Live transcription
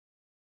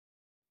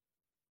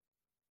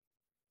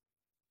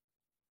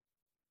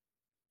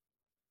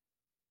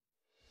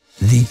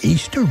The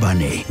Easter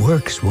Bunny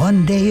works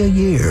one day a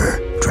year,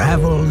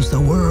 travels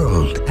the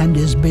world, and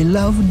is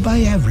beloved by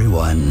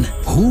everyone.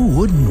 Who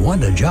wouldn't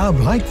want a job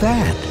like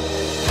that?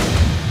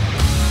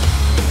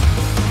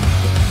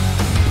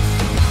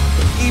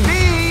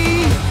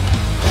 E.B.!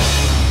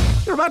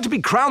 You're about to be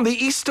crowned the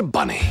Easter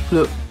Bunny.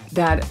 Look,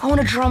 Dad, I want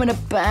to drum in a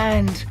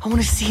band. I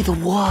want to see the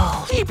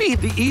world. E.B.,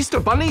 the Easter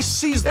Bunny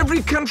sees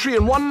every country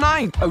in one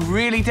night. Oh,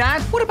 really,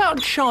 Dad? What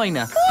about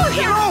China?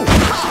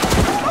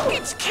 Oh,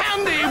 it's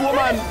candy,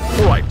 woman!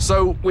 All right,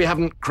 so we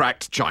haven't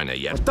cracked China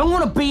yet. Don't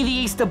want to be the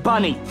Easter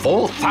Bunny.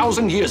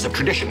 4,000 years of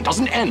tradition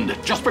doesn't end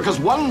just because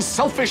one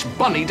selfish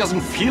bunny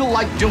doesn't feel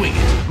like doing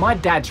it. My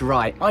dad's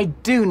right. I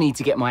do need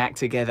to get my act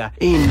together.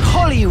 In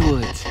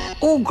Hollywood.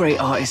 All great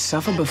artists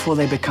suffer before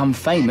they become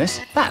famous.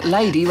 That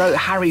lady wrote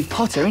Harry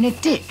Potter in a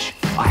ditch.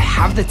 I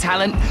have the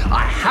talent,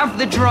 I have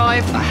the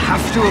drive, I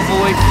have to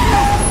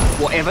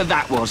avoid whatever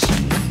that was.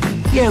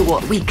 You know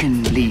what? We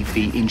can leave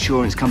the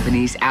insurance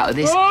companies out of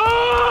this.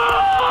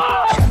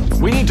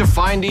 We need to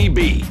find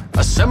E.B.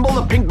 Assemble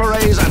the Pink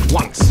Berets at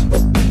once.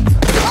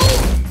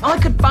 I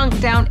could bunk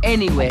down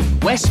anywhere.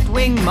 West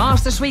Wing,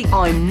 Master Suite,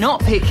 I'm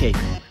not picky.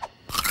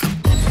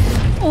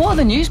 What are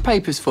the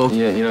newspapers for?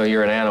 Yeah, you know,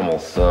 you're an animal,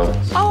 so...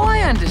 Oh, I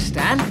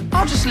understand.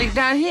 I'll just sleep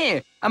down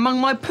here, among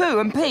my poo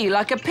and pee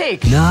like a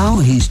pig. Now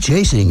he's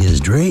chasing his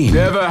dream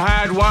Never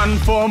had one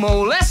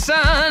formal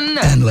lesson.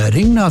 and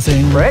letting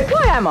nothing Fred,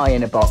 why am I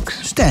in a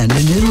box? stand in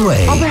his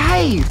way. I'll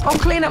behave. I'll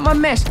clean up my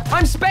mess.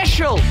 I'm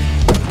special.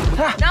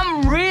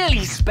 I'm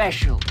really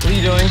special. What are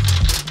you doing?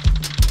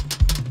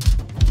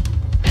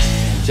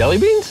 Jelly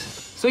beans?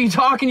 So you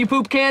talk and you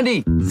poop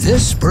candy.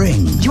 This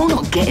spring, You're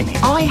not getting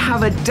it. I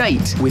have a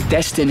date with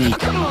destiny.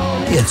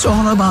 it's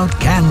all about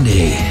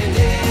candy.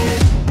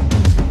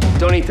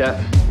 Don't eat that.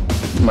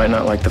 You might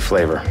not like the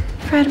flavor.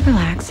 Fred,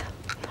 relax.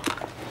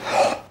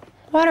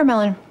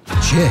 Watermelon.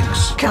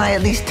 Chicks Can I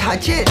at least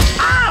touch it?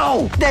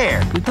 Ow!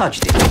 There, you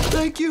touched it.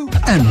 Thank you.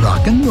 and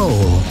rock and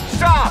roll.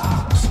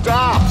 Stop!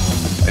 Stop!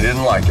 I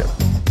didn't like it.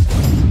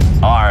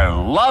 I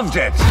loved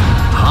it.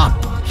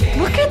 Hop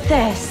Look at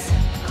this.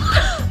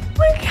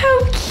 Look how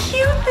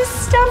cute this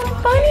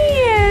stuffed bunny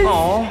is.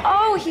 Aw.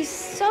 Oh, he's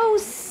so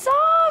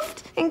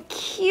soft and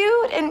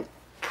cute and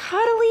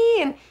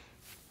cuddly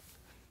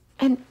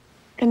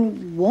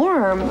and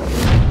warm.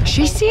 Is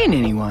she seeing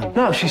anyone?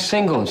 No, she's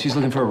single and she's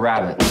looking for a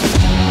rabbit.